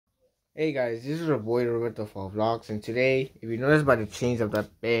Hey guys, this is your boy Roberto for Vlogs, and today, if you notice by the change of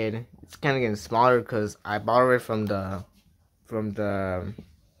that bed, it's kind of getting smaller because I borrowed it from the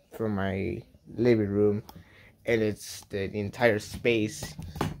from my living room, and it's the entire space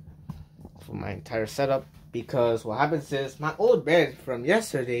for my entire setup. Because what happens is my old bed from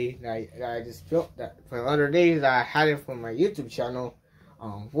yesterday, that I just built that from other days that I had it for my YouTube channel.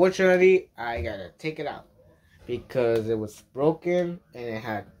 Unfortunately, I gotta take it out because it was broken and it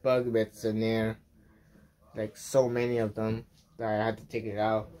had bug bits in there, like so many of them, that I had to take it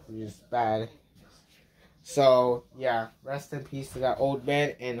out, which is bad. So yeah, rest in peace to that old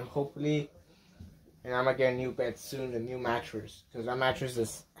bed, and hopefully, and I'm gonna get a new bed soon, a new mattress, because that mattress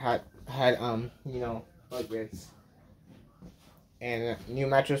is had bug bits, and a new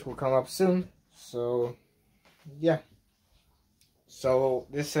mattress will come up soon. So yeah. So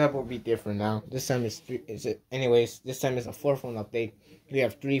this setup will be different now. This time is three. Is it? Anyways, this time is a 4-phone update. We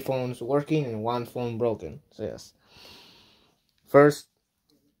have 3 phones working and 1 phone broken. So yes. First,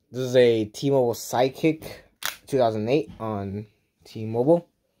 this is a T-Mobile Sidekick 2008 on T-Mobile.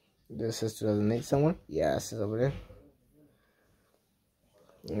 This is 2008 somewhere. Yeah, this is over there.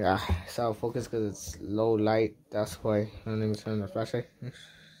 Yeah, it's out of focus because it's low light. That's why I don't even turn on the flashlight.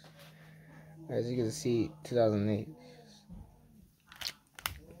 As you can see, 2008.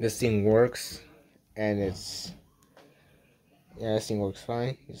 This thing works, and it's. Yeah, this thing works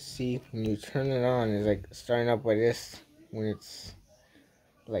fine. You see, when you turn it on, it's like starting up like this. When it's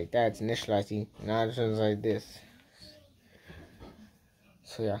like that, it's initializing. Now it turns like this.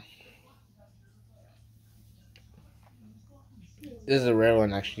 So yeah. This is a rare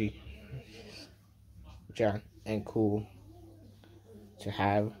one actually. Yeah, and cool to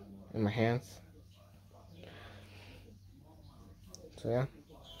have in my hands. So yeah.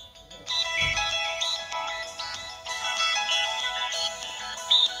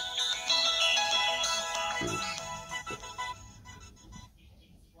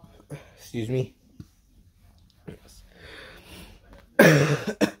 Excuse me.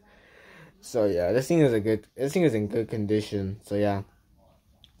 So yeah, this thing is in good condition. So yeah.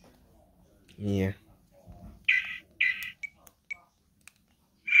 Yeah.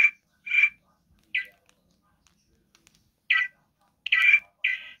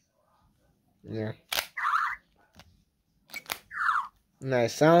 Yeah.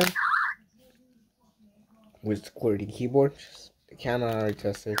 Nice sound with QWERTY keyboard. The camera already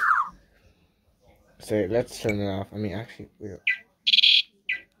tested. So let's turn it off. I mean, actually, yeah.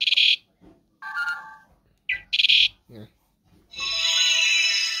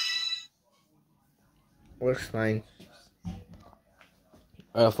 Works fine.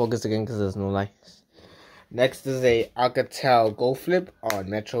 Focus again because there's no lights. Next is a Alcatel Go Flip on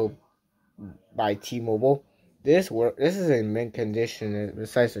Metro by T-Mobile. This is in mint condition.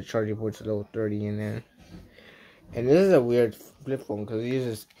 Besides the charging port's low 30 in there. And this is a weird flip phone because it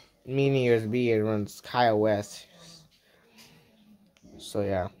uses mini USB and runs KaiOS. So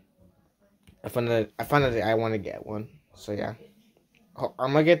yeah, I found that I want to get one. So yeah,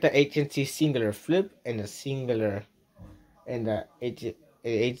 I'm gonna get the HNC Singular Flip and the Singular and the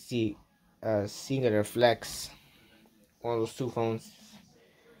HC Singular Flex. One of those 2 phones.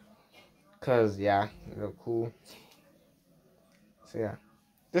 Cause yeah, they're cool. So yeah,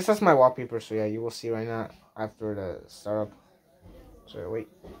 this is my wallpaper. So yeah, you will see right now after the startup. So wait,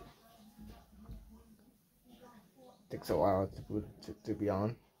 takes a while to be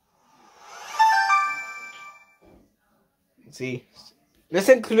on. See, this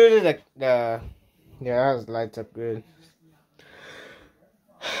included the yeah, that lights up good.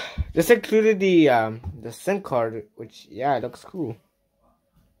 This included the SIM card, which yeah, it looks cool.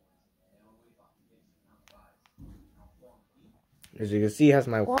 As you can see, it has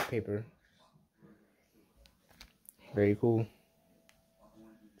my wallpaper. Very cool.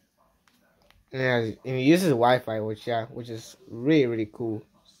 And it uses Wi-Fi, which is really cool.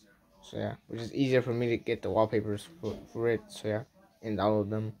 So yeah, which is easier for me to get the wallpapers for it. So yeah, and download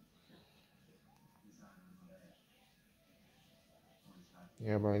them.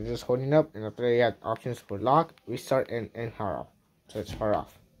 Yeah, but it's just holding up, and after that you have options for lock, restart, and power off. So it's power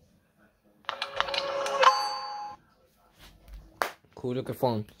off. Cool looking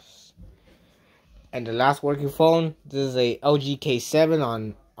phone. And the last working phone, this is a LG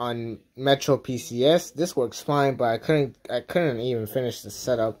K7 on Metro PCS. This works fine, but I couldn't even finish the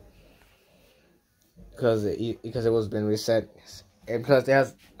setup because it was been reset, and plus it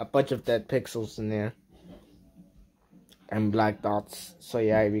has a bunch of dead pixels in there and black dots. So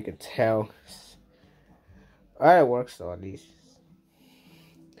yeah, we could tell. Alright, it works though at least.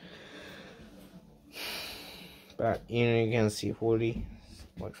 But you can see fully.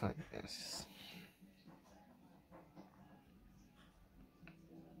 Works fine. Yes.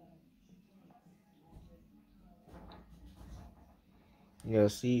 You'll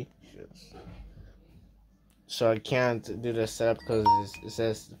see. So I can't do the setup because it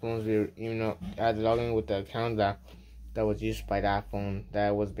says the phone's even though I had to log in with the account that was used by that phone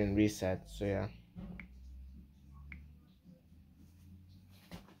that was been reset. So yeah.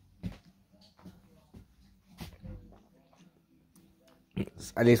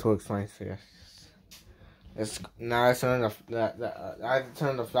 At least works fine. So yeah. Now I turn I have to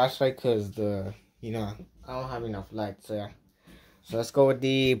turn the flashlight because I don't have enough light. So yeah. So let's go with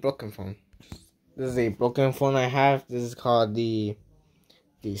the broken phone. This is a broken phone I have. This is called the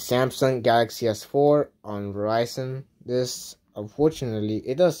Samsung Galaxy S4 on Verizon. This, unfortunately,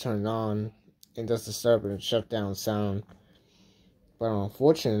 it does turn on. It does disturb and shut down sound. But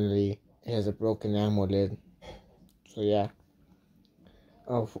unfortunately, it has a broken AMOLED. So yeah.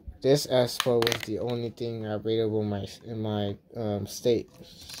 This S4 was the only thing available in my state.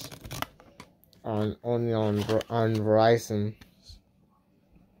 Only on Verizon.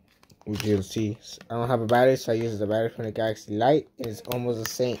 Which you'll see. I don't have a battery, so I use the battery from the Galaxy Light. It's almost the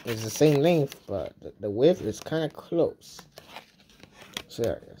same. It's the same length, but the width is kind of close. So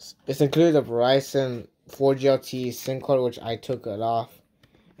there it is. It's included a Verizon 4G LTE SIM card, which I took it off,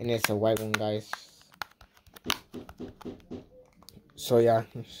 and it's a white one, guys. So yeah,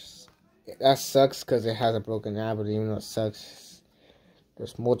 that sucks because it has a broken app, but even though it sucks,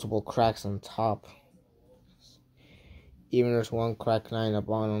 there's multiple cracks on top. Even there's one crack line at the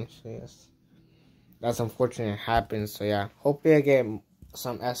bottom. So yes. That's unfortunate it happens. So yeah, hopefully I get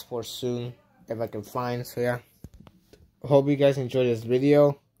some S4 soon if I can find. So yeah, hope you guys enjoyed this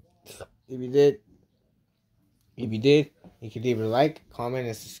video. If you did, you can leave a like, comment,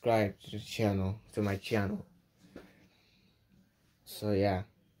 and subscribe to my channel. So yeah,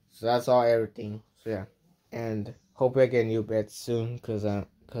 so that's everything. So yeah, and hope I get a new bed soon because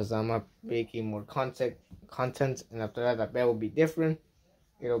I'm up making more content, and after that bed will be different.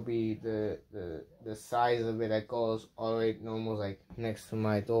 It'll be the size of it that goes all the way normal, like next to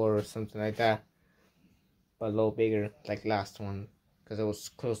my door or something like that, but a little bigger, like last one, because it was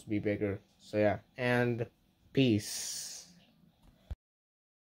close to be bigger. So yeah, and peace.